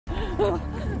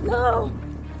No.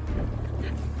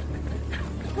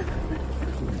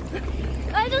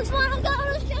 I just want to go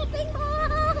to the shopping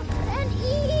mall and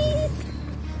eat.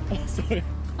 Oh, sorry.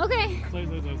 Okay. Sorry.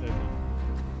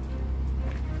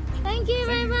 Thank you,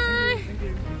 bye bye.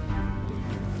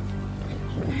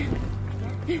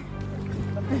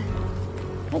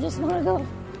 I just want to go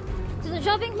to the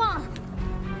shopping mall.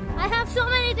 I have so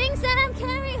many things that I'm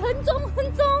carrying. 很重.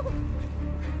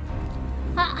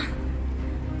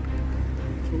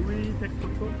 Should we take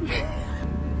photo?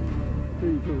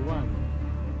 3, 2, 1.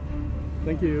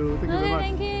 Thank you. Thank you very much.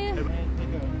 Thank you.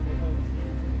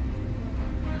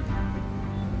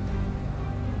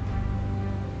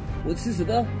 我吃什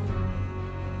么？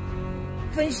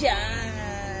分享，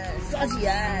刷起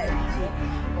来！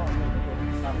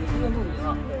你是用录影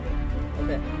啊？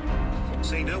对 ，OK。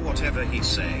 Say no whatever he's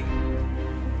saying.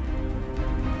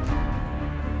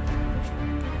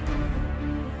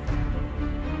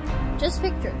 Just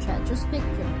picture, Chad. Just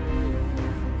picture.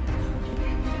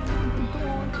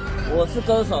 我是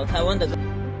歌手，台湾的歌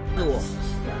是我。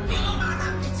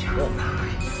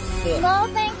No,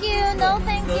 thank you. No,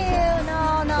 thank you. No.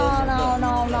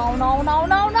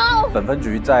 本分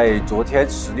局在昨天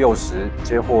16时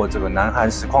接获这个南韩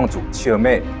实况组企鹅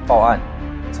妹报案，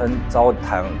称遭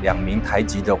2名台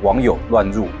籍的网友乱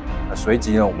入。随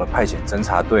即呢，我们派遣侦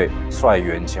查队率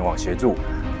员前往协助。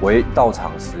为到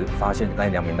场时发现那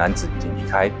2名男子已经离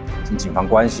开，经警方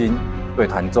关心，对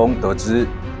谈中得知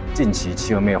近期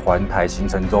企鹅妹环台行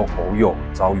程中偶有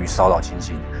遭遇骚扰情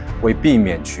形。为避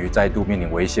免其再度面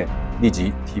临危险，立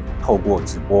即透过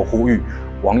直播呼吁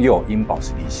网友应保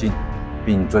持理性，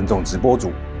并尊重直播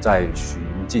主在行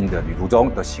进的旅途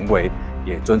中的行为，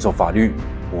也遵守法律，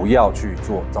不要去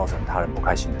做造成他人不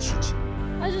开心的事情。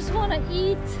I just want to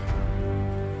eat.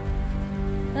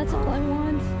 That's all I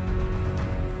want.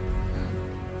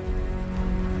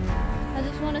 I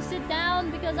just want to sit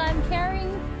down because I'm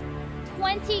carrying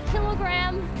 20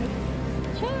 kilograms.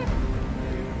 Sure.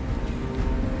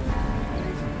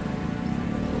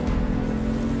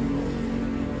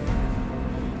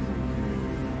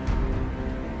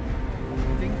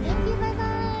 Thank you, bye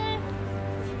bye.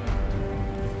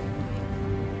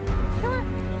 Sure.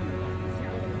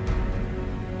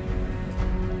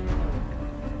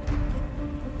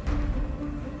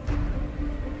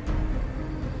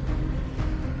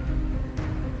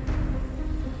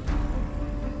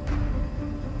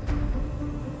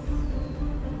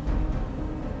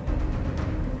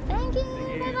 Thank you,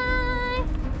 bye bye.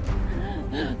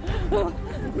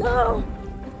 No.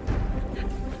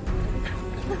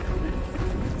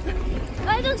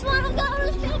 I just want to go to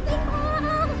the shopping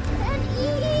mall and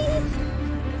eat.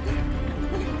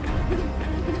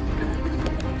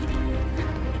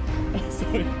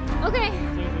 Sorry. Okay.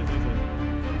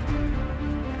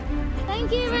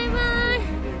 Thank you, bye bye.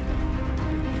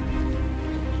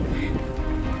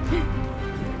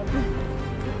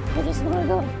 I just want to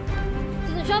go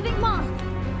to the shopping mall.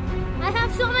 I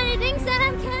have so many things that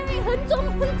I'm carrying. 很重.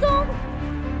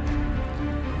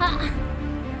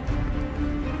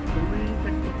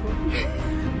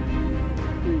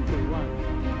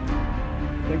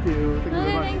 Thank you. Thank you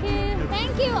very much. Thank you.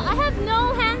 Thank you. I have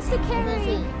no hands to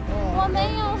carry. 我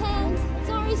没有 hands.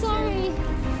 Sorry.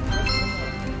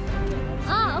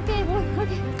 Okay.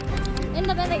 In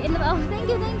the belly. Oh, thank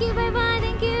you. Bye bye.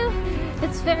 Thank you.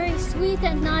 It's very sweet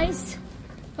and nice,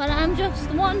 but I'm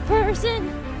just one person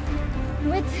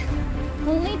with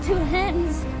only 2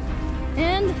 hands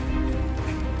and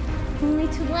only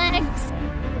 2 legs.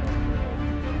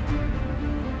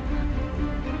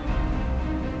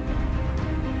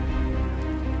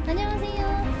 안녕하세요.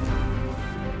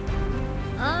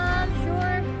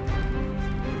 Sure.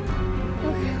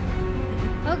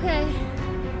 Okay.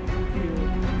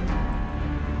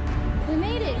 We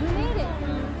made it.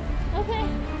 Okay.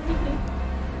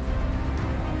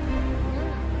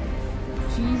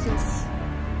 Jesus.